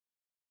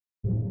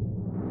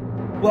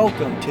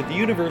Welcome to the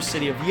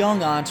University of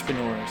Young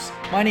Entrepreneurs.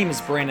 My name is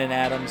Brandon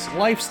Adams,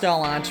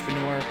 lifestyle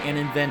entrepreneur and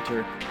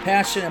inventor,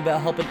 passionate about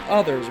helping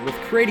others with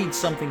creating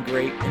something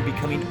great and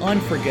becoming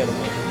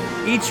unforgettable.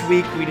 Each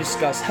week we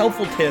discuss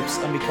helpful tips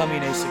on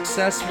becoming a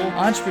successful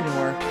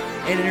entrepreneur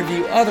and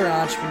interview other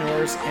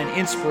entrepreneurs and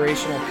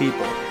inspirational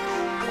people.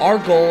 Our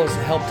goal is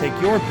to help take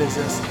your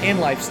business and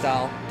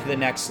lifestyle to the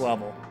next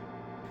level.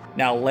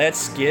 Now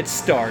let's get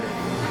started.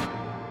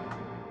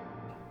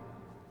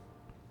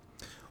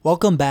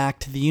 Welcome back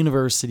to the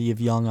University of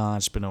Young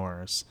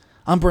Entrepreneurs.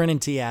 I'm Brandon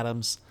T.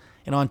 Adams,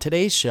 and on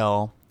today's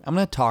show, I'm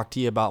going to talk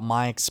to you about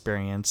my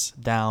experience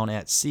down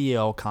at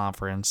CEO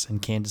Conference in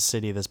Kansas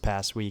City this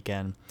past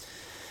weekend.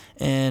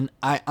 And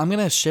I'm going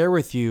to share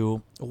with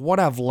you what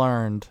I've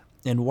learned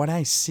and what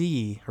I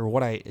see, or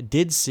what I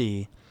did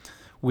see,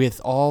 with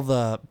all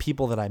the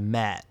people that I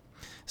met.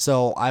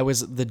 So I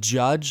was the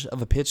judge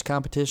of a pitch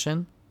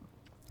competition.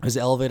 It was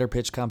an elevator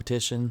pitch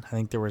competition. I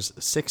think there was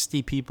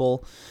 60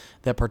 people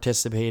that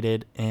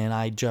participated, and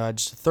I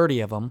judged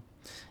 30 of them.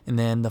 And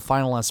then the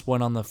finalists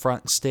went on the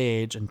front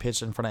stage and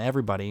pitched in front of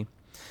everybody.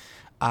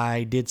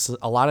 I did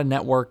a lot of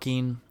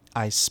networking.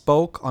 I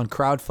spoke on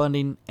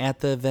crowdfunding at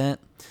the event.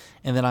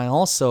 And then I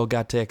also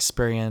got to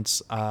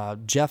experience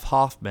Jeff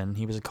Hoffman.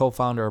 He was a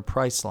co-founder of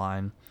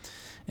Priceline.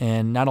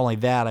 And not only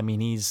that, I mean,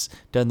 he's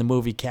done the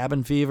movie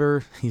Cabin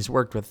Fever. He's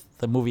worked with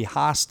the movie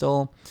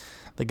Hostel.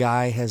 The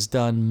guy has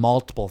done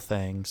multiple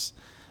things.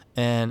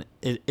 And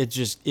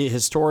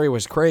his story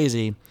was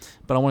crazy,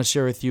 but I want to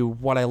share with you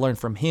what I learned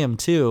from him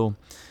too.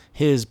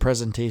 His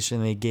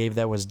presentation they gave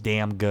that was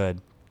damn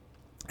good.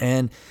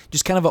 And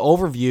just kind of an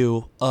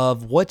overview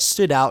of what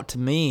stood out to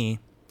me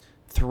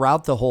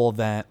throughout the whole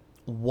event,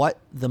 what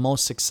the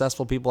most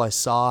successful people I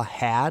saw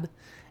had,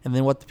 and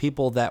then what the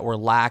people that were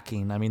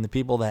lacking. I mean, the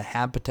people that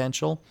had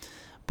potential,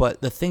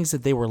 but the things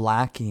that they were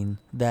lacking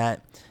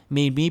that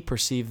made me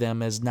perceive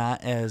them as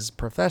not as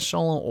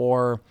professional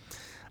or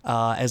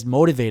as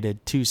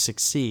motivated to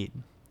succeed.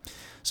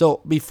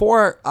 So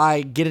before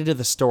I get into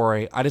the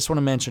story, I just want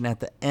to mention at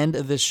the end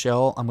of this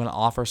show, I'm going to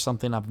offer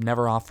something I've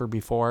never offered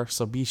before.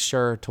 So be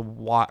sure to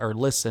watch or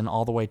listen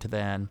all the way to the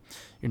end.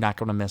 You're not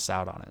going to miss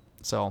out on it.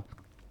 So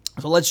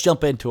let's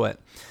jump into it.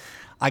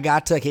 I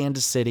got to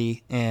Kansas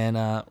City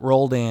and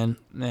rolled in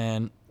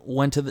and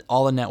went to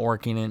all the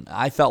networking, and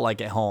I felt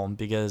like at home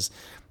because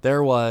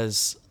there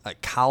was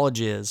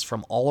colleges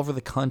from all over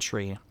the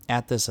country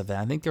at this event.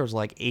 I think there was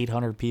like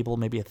 800 people,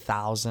 maybe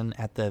 1,000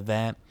 at the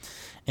event,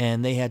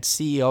 and they had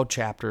CEO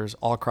chapters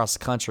all across the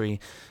country.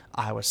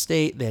 Iowa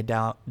State, they had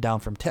down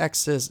from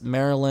Texas,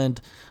 Maryland,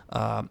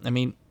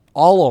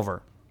 all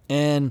over.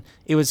 And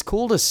it was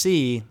cool to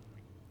see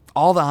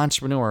all the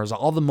entrepreneurs,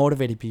 all the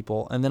motivated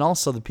people, and then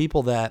also the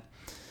people that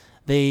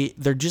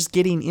they're just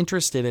getting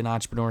interested in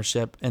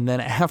entrepreneurship, and then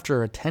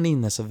after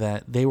attending this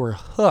event, they were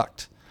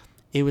hooked.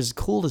 It was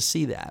cool to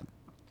see that.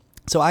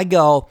 So I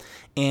go,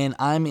 and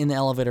I'm in the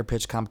elevator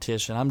pitch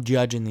competition. I'm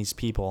judging these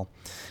people,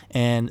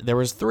 and there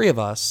was 3 of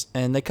us,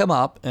 and they come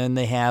up, and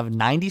they have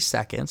 90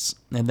 seconds,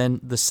 and then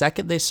the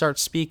second they start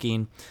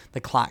speaking,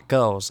 the clock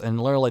goes,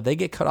 and literally they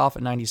get cut off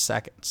at 90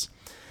 seconds.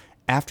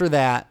 After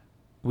that,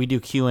 we do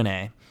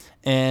Q&A,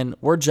 and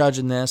we're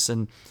judging this,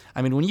 and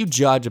I mean, when you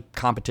judge a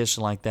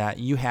competition like that,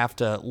 you have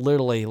to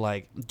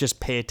literally just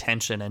pay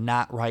attention and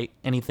not write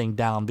anything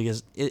down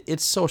because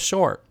it's so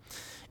short.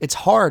 It's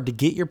hard to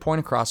get your point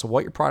across of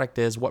what your product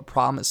is, what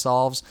problem it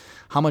solves,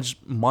 how much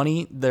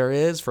money there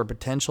is for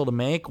potential to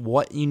make,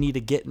 what you need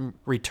to get in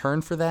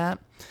return for that,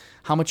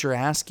 how much you're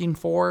asking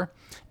for,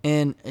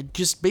 and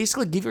just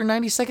basically give your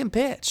 90-second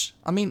pitch.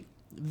 I mean,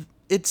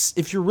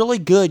 if you're really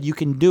good, you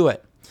can do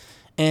it.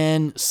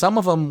 And some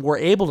of them were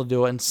able to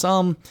do it, and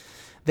some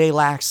they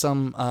lacked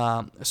some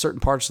certain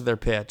parts of their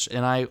pitch.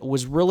 And I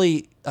was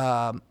really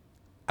critiquing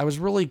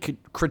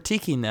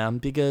them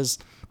because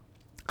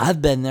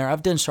I've been there.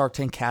 I've done Shark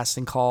Tank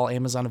casting call,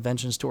 Amazon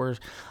Inventions tours.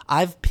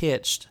 I've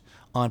pitched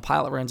on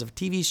pilot runs of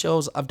TV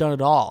shows. I've done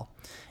it all.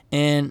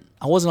 And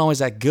I wasn't always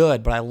that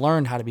good, but I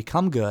learned how to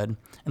become good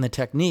and the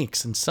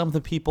techniques. And some of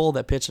the people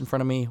that pitched in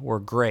front of me were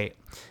great,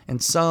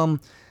 and some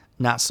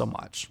not so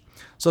much.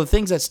 So the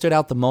things that stood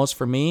out the most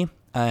for me,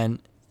 and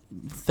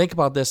think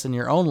about this in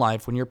your own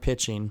life when you're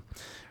pitching,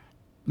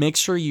 make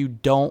sure you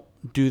don't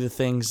do the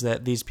things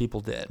that these people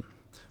did.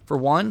 For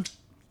one,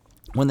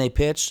 when they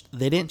pitched,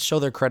 they didn't show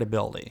their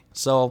credibility.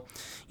 So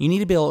you need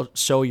to be able to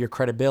show your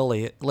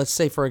credibility. Let's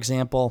say, for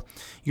example,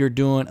 you're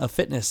doing a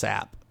fitness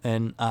app,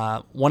 and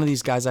one of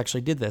these guys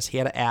actually did this. He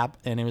had an app,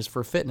 and it was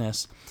for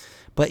fitness,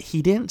 but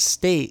he didn't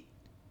state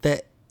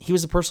that he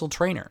was a personal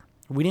trainer.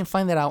 We didn't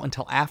find that out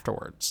until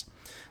afterwards.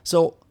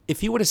 So if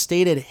he would have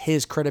stated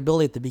his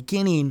credibility at the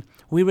beginning,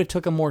 we would have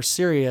took him more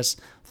serious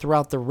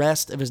throughout the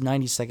rest of his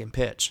 90-second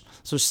pitch.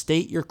 So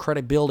state your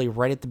credibility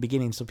right at the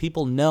beginning so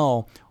people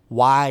know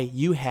why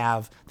you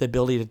have the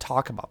ability to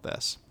talk about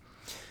this.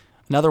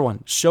 Another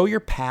one, show your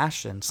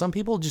passion. Some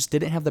people just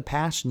didn't have the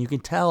passion. You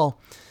can tell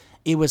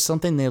it was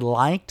something they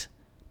liked,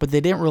 but they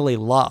didn't really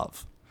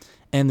love.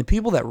 And the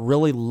people that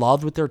really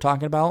loved what they were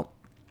talking about,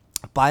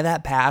 by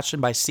that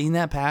passion, by seeing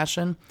that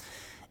passion,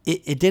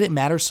 it didn't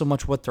matter so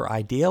much what their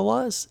idea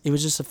was. It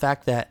was just the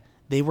fact that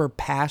they were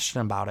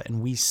passionate about it,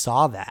 and we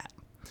saw that.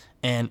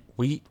 And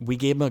we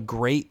gave them a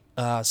great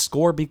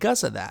score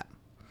because of that.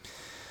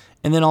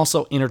 And then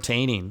also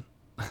entertaining.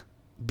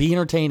 Be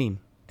entertaining.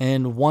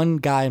 And one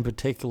guy in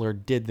particular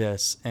did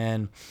this,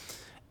 and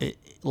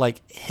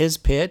his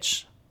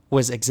pitch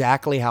was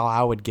exactly how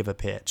I would give a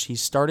pitch. He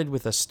started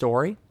with a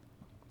story.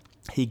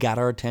 He got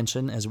our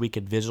attention as we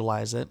could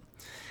visualize it.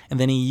 And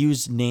then he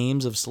used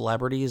names of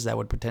celebrities that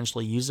would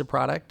potentially use the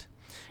product.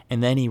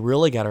 And then he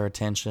really got our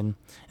attention.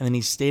 And then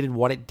he stated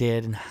what it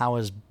did and how it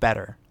was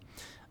better.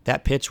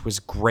 That pitch was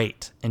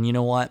great. And you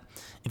know what?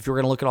 If you're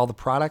going to look at all the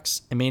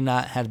products, it may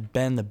not have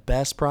been the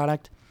best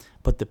product,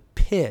 but the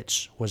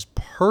pitch was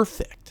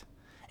perfect.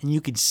 And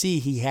you could see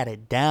he had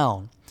it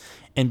down.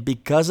 And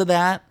because of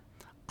that,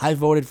 I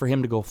voted for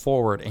him to go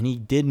forward, and he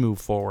did move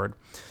forward.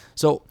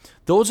 So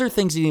those are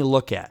things you need to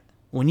look at.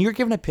 When you're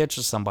giving a pitch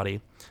to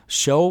somebody,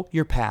 show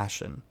your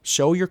passion,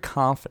 show your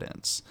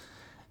confidence,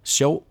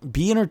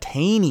 be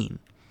entertaining,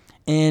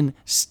 and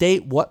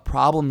state what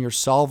problem you're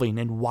solving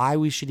and why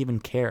we should even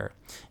care.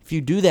 If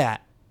you do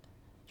that,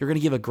 you're going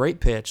to give a great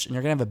pitch, and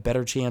you're going to have a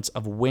better chance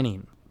of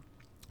winning.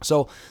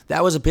 So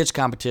that was a pitch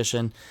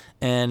competition,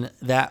 and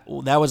that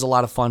was a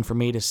lot of fun for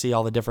me to see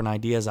all the different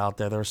ideas out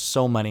there. There's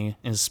so many,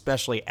 and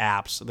especially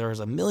apps. There's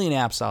a million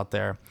apps out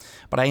there,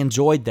 but I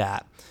enjoyed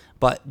that.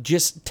 But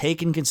just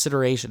take in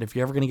consideration, if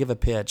you're ever going to give a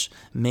pitch,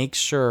 make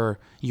sure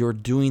you're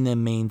doing the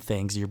main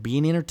things. You're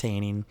being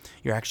entertaining.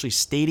 You're actually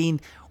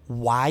stating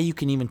why you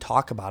can even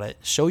talk about it.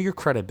 Show your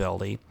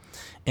credibility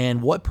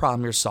and what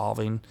problem you're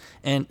solving,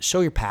 and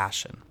show your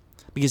passion.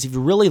 Because if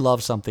you really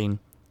love something,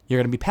 you're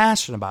going to be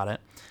passionate about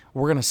it.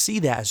 We're going to see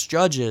that as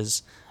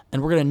judges,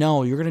 and we're going to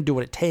know you're going to do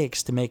what it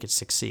takes to make it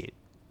succeed.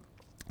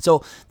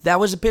 So that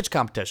was a pitch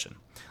competition.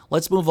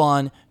 Let's move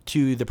on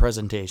to the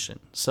presentation.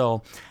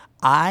 So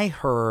I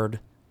heard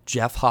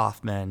Jeff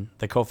Hoffman,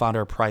 the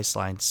co-founder of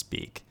Priceline,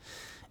 speak.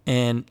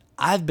 And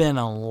I've been in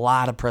a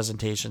lot of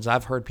presentations.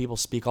 I've heard people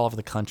speak all over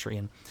the country,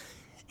 and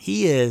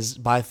he is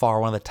by far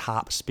one of the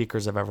top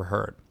speakers I've ever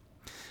heard.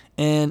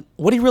 And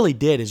what he really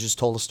did is just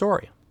told a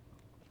story.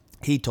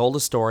 He told a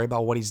story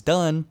about what he's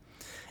done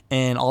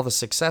and all the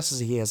successes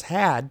he has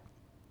had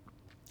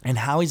and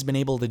how he's been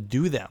able to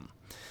do them.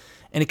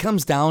 And it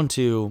comes down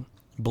to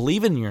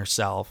believing in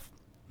yourself,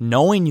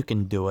 knowing you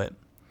can do it,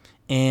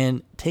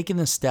 and taking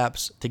the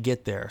steps to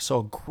get there. So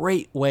a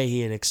great way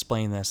he had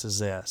explained this is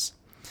this.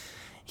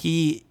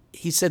 He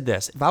said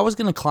this: if I was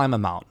going to climb a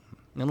mountain,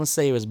 and let's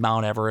say it was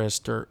Mount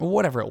Everest or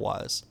whatever it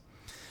was,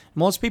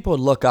 most people would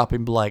look up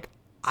and be like,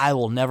 I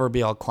will never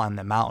be able to climb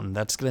that mountain.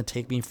 That's going to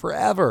take me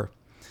forever.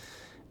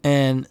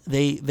 And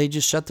they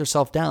just shut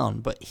themselves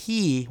down. But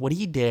what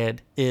he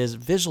did is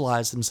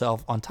visualize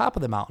himself on top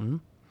of the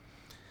mountain,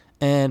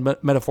 and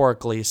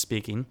metaphorically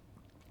speaking,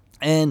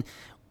 and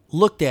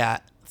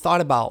thought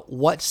about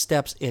what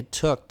steps it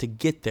took to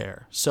get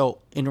there.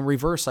 So in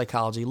reverse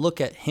psychology, look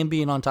at him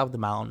being on top of the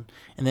mountain,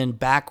 and then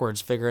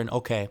backwards figuring,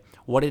 okay,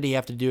 what did he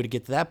have to do to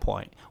get to that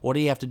point? What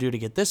did he have to do to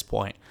get this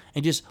point?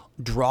 And just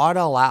draw it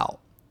all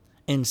out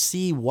and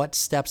see what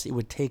steps it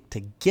would take to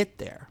get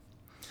there.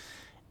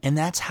 And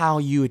that's how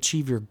you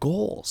achieve your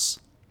goals.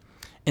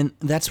 And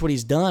that's what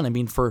he's done. I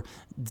mean, for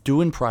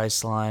doing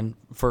Priceline,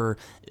 for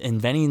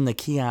inventing the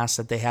kiosks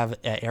that they have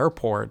at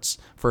airports,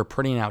 for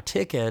printing out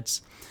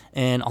tickets.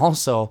 And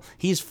also,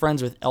 he's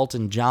friends with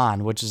Elton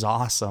John, which is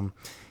awesome.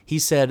 He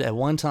said at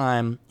one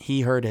time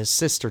he heard his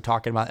sister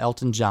talking about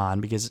Elton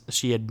John because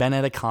she had been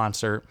at a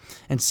concert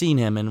and seen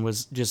him and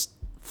was just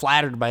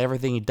flattered by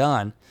everything he'd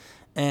done.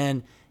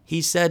 And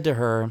he said to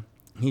her,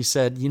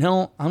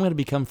 I'm going to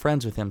become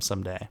friends with him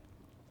someday.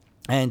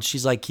 And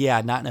she's like,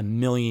 yeah, not in a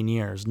million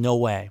years. No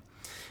way.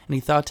 And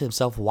he thought to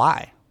himself,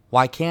 why?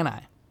 Why can't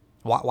I?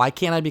 Why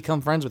can't I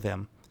become friends with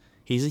him?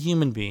 He's a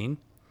human being.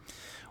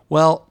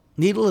 Well,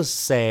 needless to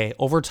say,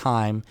 over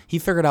time, he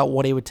figured out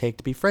what it would take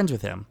to be friends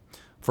with him.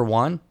 For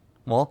one,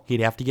 well,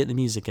 he'd have to get in the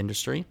music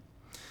industry.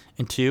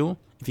 And two,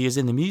 if he was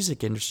in the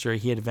music industry,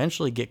 he'd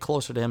eventually get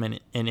closer to him and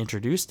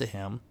introduced to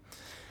him.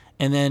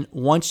 And then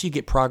once you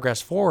get progress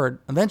forward,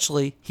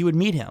 eventually he would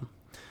meet him.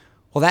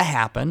 Well, that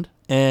happened,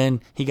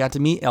 and he got to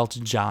meet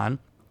Elton John.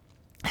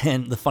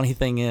 And the funny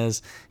thing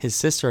is, his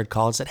sister had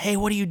called and said, hey,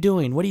 what are you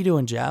doing? What are you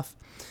doing, Jeff?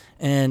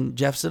 And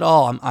Jeff said,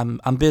 oh,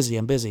 I'm busy.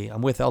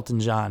 I'm with Elton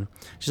John.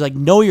 She's like,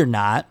 no, you're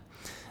not.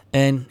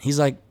 And he's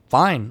like,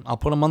 fine, I'll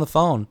put him on the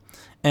phone.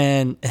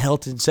 And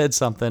Elton said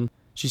something.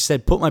 She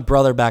said, put my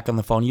brother back on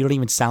the phone. You don't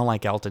even sound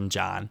like Elton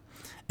John.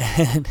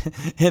 And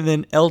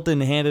then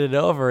Elton handed it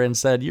over and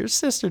said, your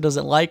sister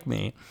doesn't like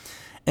me.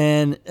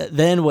 And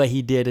then what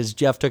he did is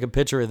Jeff took a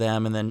picture of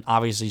them, and then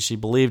obviously she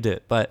believed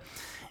it. But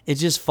it's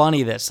just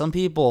funny that some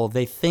people,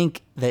 they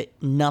think that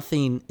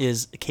nothing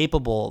is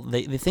capable.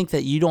 They think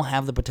that you don't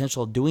have the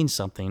potential of doing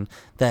something,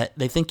 that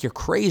they think you're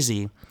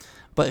crazy.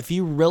 But if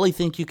you really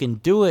think you can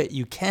do it,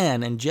 you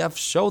can. And Jeff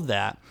showed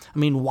that. I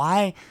mean,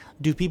 why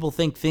do people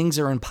think things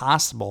are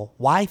impossible?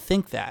 Why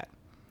think that?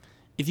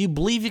 If you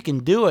believe you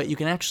can do it, you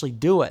can actually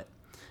do it.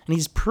 And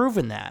he's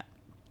proven that.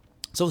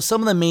 So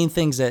some of the main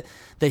things that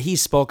he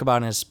spoke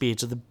about in his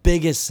speech, the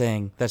biggest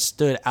thing that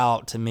stood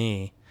out to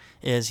me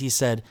is he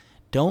said,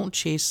 don't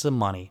chase the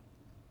money.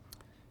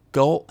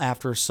 Go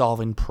after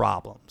solving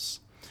problems.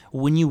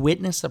 When you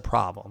witness a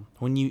problem,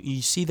 when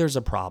you see there's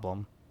a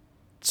problem,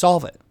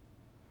 solve it.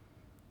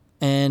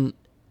 And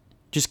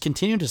just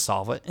continue to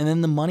solve it, and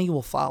then the money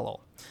will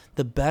follow.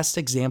 The best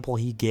example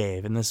he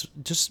gave, and this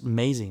just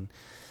amazing,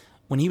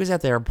 when he was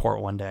at the airport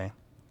one day,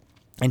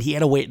 and he had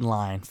to wait in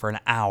line for an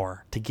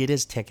hour to get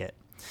his ticket.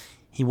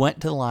 He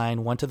went to the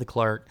line, went to the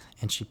clerk,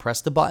 and she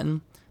pressed the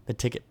button, the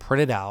ticket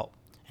printed out,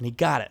 and he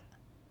got it.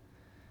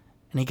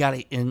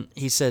 And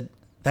he said,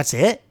 "That's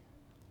it?"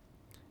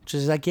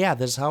 She's like, "Yeah,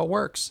 this is how it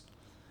works."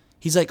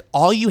 He's like,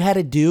 "All you had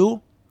to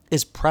do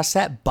is press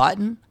that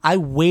button? I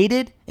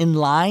waited in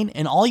line,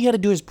 and all you had to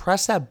do is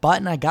press that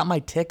button. I got my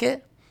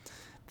ticket?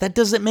 That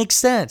doesn't make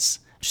sense."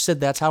 She said,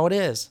 "That's how it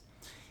is."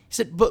 He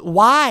said, "But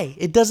why?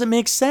 It doesn't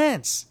make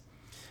sense."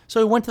 So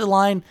he went to the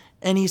line,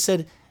 and he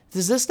said,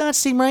 "Does this not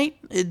seem right?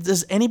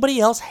 Does anybody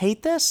else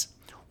hate this?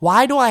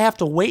 Why do I have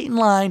to wait in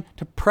line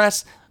to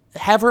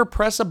have her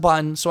press a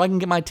button so I can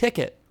get my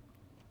ticket?"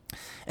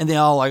 And they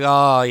all like,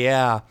 "Oh,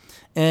 yeah."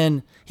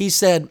 And he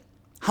said,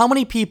 "How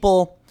many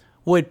people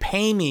would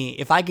pay me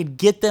if I could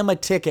get them a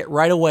ticket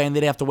right away and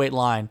they'd have to wait in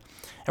line?"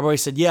 Everybody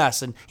said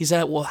yes. And he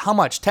said, "Well, how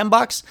much?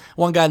 $10?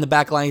 One guy in the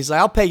back line, he's like,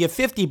 "I'll pay you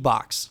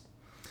 $50.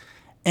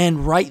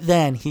 And right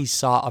then he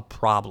saw a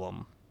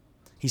problem.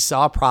 He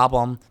saw a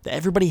problem that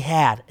everybody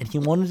had, and he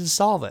wanted to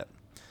solve it.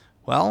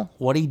 Well,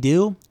 what did he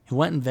do? He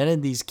went and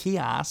invented these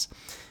kiosks,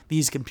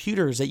 these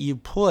computers that you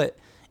put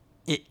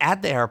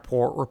at the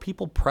airport where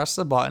people press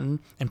the button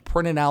and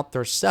print it out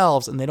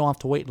themselves, and they don't have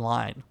to wait in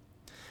line.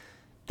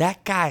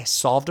 That guy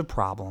solved a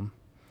problem.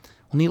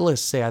 Well,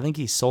 needless to say, I think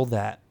he sold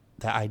that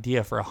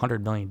idea for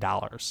 $100 million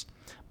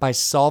by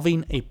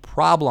solving a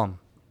problem.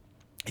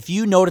 If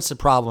you notice a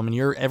problem in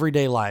your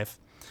everyday life,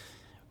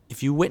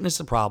 if you witness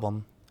a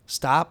problem,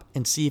 stop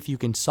and see if you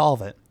can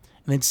solve it.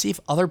 And then see if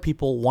other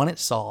people want it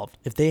solved,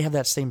 if they have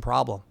that same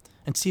problem.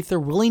 And see if they're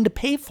willing to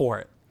pay for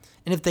it.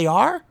 And if they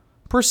are,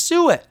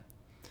 pursue it.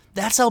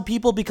 That's how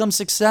people become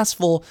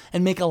successful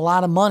and make a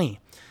lot of money.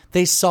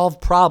 They solve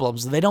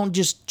problems. They don't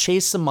just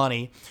chase the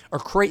money or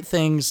create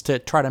things to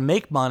try to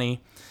make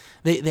money.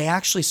 They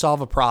actually solve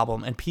a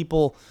problem, and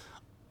people,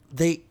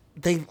 they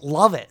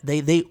love it.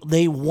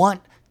 They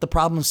want the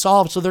problem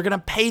solved, so they're going to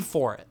pay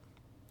for it.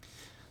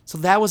 So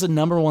that was the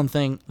number one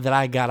thing that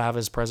I got out of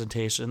his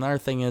presentation. Another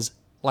thing is,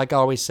 like I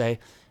always say,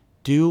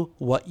 do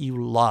what you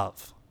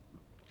love.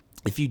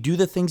 If you do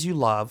the things you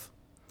love,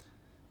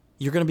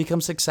 you're going to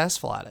become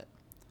successful at it.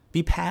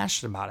 Be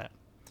passionate about it.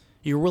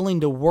 You're willing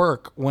to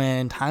work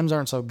when times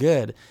aren't so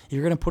good.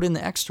 You're going to put in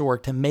the extra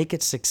work to make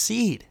it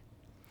succeed.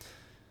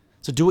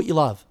 So do what you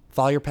love.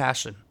 Follow your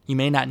passion. You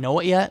may not know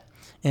it yet.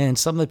 And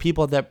some of the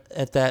people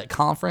at that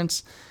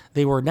conference,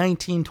 they were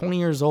 19, 20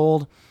 years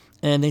old,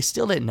 and they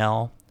still didn't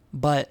know,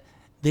 but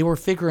they were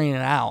figuring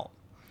it out.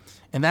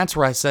 And that's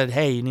where I said,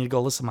 hey, you need to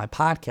go listen to my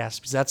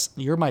podcast because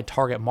you're my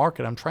target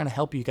market. I'm trying to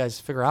help you guys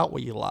figure out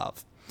what you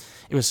love.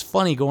 It was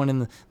funny going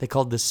in, they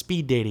called this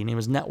speed dating. It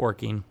was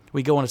networking.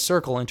 We go in a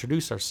circle,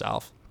 introduce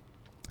ourselves.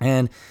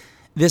 And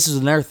this is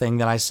another thing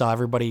that I saw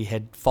everybody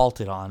had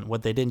faulted on,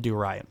 what they didn't do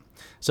right.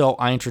 So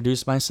I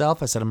introduced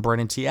myself. I said, I'm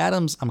Brendan T.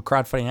 Adams. I'm a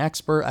crowdfunding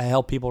expert. I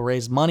help people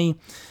raise money.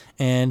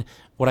 And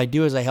what I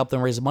do is I help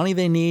them raise the money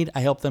they need. I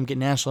help them get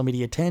national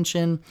media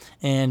attention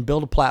and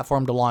build a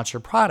platform to launch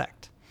their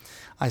product.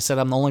 I said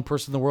I'm the only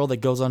person in the world that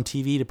goes on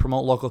TV to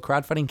promote local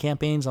crowdfunding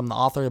campaigns. I'm the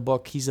author of the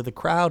book, Keys to the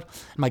Crowd.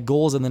 My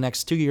goal is in the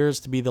next 2 years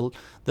to be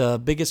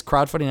the biggest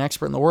crowdfunding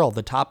expert in the world,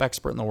 the top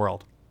expert in the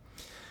world.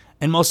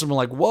 And most of them are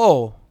like,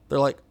 whoa. They're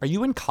like, are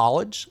you in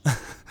college?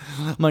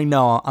 I'm like,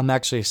 no, I'm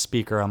actually a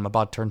speaker. I'm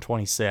about to turn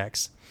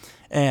 26.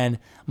 And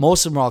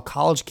most of them are all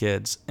college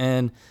kids.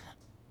 And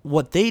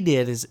what they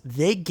did is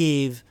they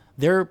gave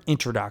their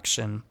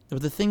introduction.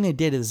 But the thing they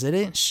did is they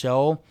didn't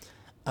show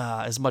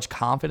as much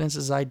confidence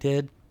as I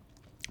did.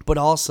 But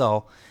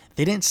also,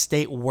 they didn't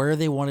state where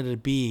they wanted to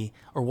be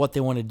or what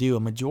they wanted to do. A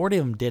majority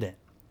of them didn't.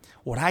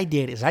 What I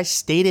did is I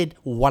stated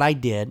what I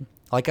did.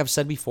 Like I've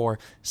said before,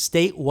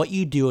 state what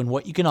you do and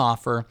what you can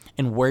offer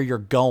and where you're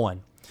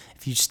going.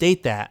 If you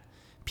state that,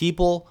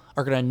 people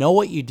are going to know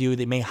what you do.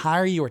 They may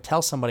hire you or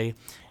tell somebody,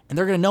 and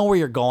they're going to know where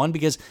you're going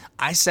because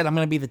I said I'm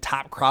going to be the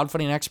top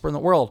crowdfunding expert in the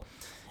world.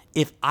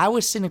 If I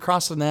was sitting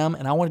across from them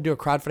and I want to do a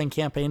crowdfunding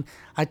campaign,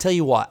 I tell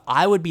you what,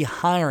 I would be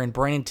hiring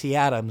Brandon T.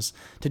 Adams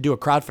to do a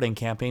crowdfunding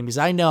campaign because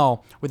I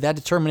know with that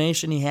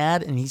determination he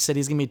had and he said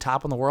he's going to be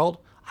top in the world,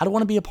 I don't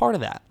want to be a part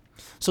of that.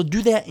 So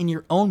do that in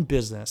your own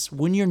business,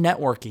 when you're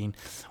networking,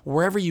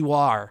 wherever you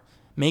are.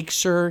 Make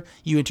sure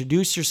you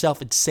introduce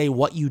yourself and say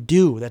what you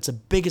do. That's the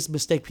biggest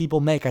mistake people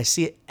make. I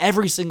see it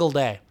every single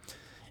day.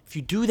 If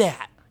you do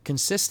that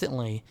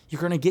consistently, you're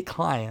going to get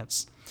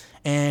clients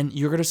and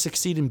you're going to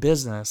succeed in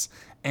business.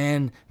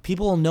 And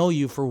people will know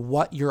you for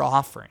what you're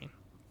offering.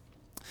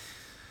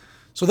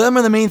 So them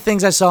are the main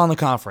things I saw in the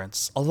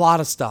conference. A lot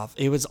of stuff.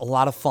 It was a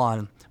lot of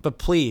fun. But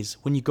please,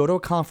 when you go to a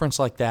conference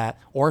like that,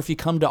 or if you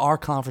come to our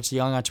conference, the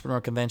Young Entrepreneur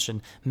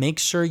Convention, make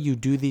sure you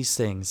do these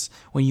things.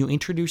 When you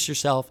introduce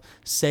yourself,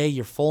 say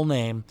your full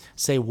name,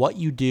 say what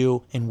you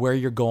do and where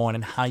you're going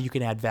and how you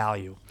can add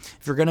value.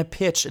 If you're going to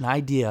pitch an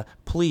idea,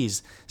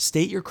 please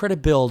state your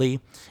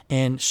credibility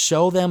and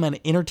show them an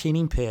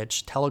entertaining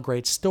pitch. Tell a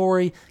great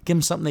story, give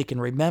them something they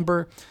can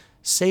remember.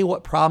 Say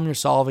what problem you're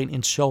solving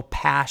and show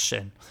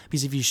passion.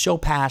 Because if you show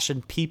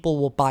passion, people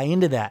will buy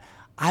into that.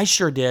 I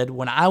sure did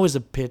when I was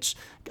a pitch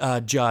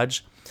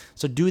judge.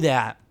 So do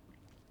that.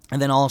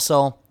 And then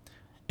also,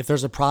 if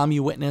there's a problem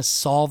you witness,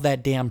 solve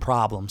that damn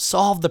problem.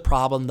 Solve the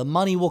problem. The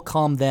money will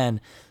come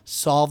then.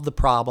 Solve the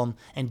problem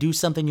and do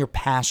something you're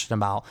passionate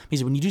about.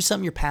 Because when you do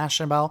something you're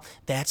passionate about,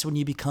 that's when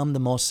you become the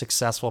most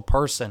successful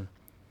person.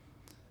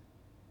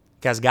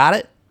 You guys got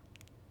it?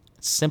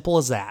 It's simple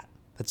as that.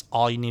 That's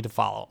all you need to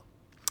follow.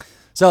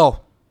 So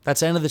that's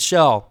the end of the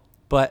show.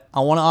 But I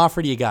want to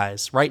offer to you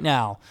guys right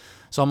now.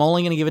 So I'm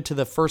only going to give it to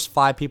the first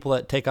 5 people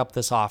that take up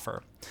this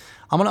offer.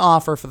 I'm going to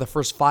offer for the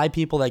first 5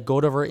 people that go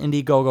to our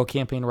Indiegogo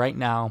campaign right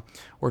now.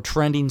 We're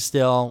trending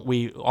still.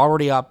 We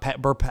already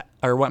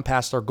went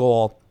past our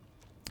goal,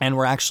 and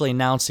we're actually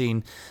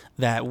announcing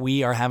that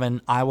we are having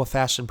Iowa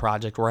Fashion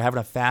Project. We're having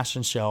a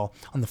fashion show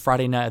on the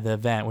Friday night of the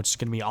event, which is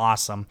going to be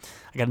awesome.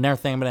 I got another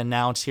thing I'm going to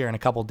announce here in a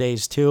couple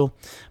days too,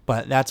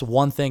 but that's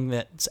one thing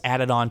that's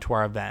added on to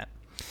our event.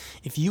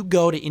 If you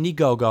go to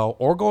Indiegogo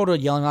or go to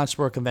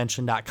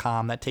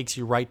YoungEntrepreneurConvention.com, that takes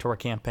you right to our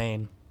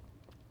campaign.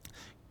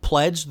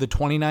 Pledge the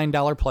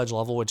 $29 pledge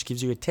level, which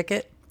gives you a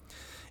ticket.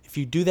 If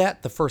you do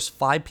that, the first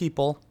 5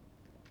 people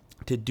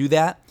to do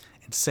that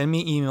and send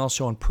me an email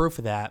showing proof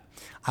of that,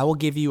 I will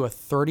give you a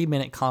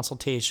 30-minute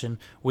consultation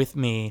with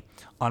me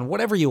on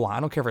whatever you want. I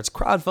don't care if it's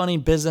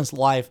crowdfunding, business,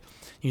 life,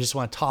 you just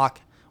want to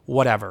talk,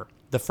 whatever.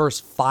 The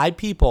first 5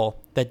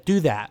 people that do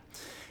that,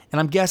 and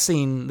I'm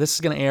guessing this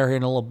is going to air here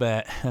in a little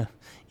bit.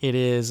 It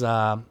is,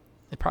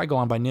 it probably go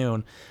on by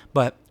noon,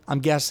 but I'm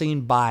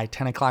guessing by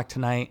 10 o'clock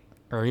tonight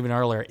or even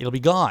earlier, it'll be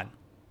gone.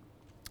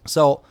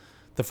 So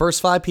the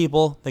first 5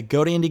 people that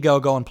go to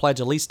Indiegogo and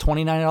pledge at least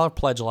 $29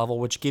 pledge level,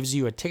 which gives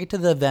you a ticket to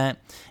the event,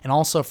 and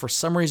also for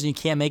some reason you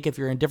can't make it if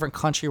you're in a different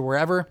country or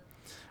wherever,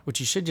 which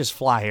you should just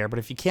fly here, but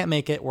if you can't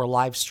make it, we're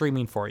live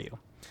streaming for you.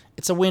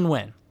 It's a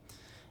win-win.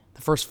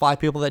 The first 5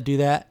 people that do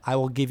that, I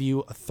will give you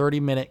a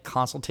 30-minute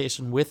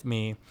consultation with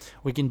me.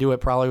 We can do it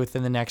probably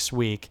within the next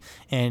week.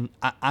 And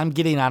I'm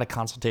getting out of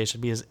consultation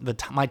because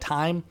my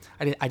time,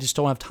 I just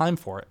don't have time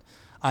for it.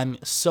 I'm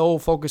so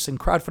focused in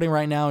crowdfunding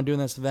right now and doing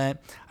this event,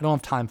 I don't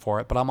have time for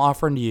it. But I'm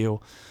offering to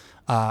you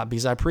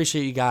because I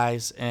appreciate you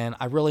guys, and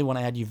I really want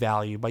to add you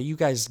value. By you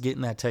guys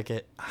getting that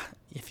ticket,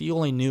 if you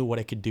only knew what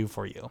it could do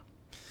for you.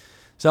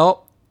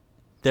 So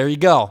there you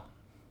go.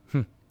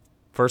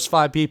 First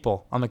 5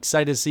 people. I'm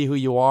excited to see who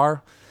you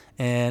are,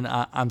 and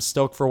I'm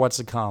stoked for what's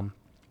to come.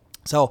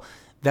 So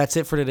that's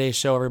it for today's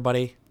show,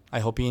 everybody.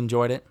 I hope you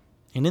enjoyed it.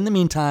 And in the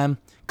meantime,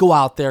 go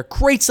out there,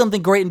 create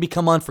something great, and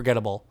become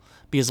unforgettable,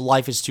 because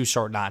life is too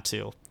short not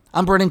to.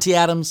 I'm Brennan T.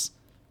 Adams.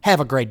 Have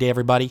a great day,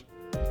 everybody.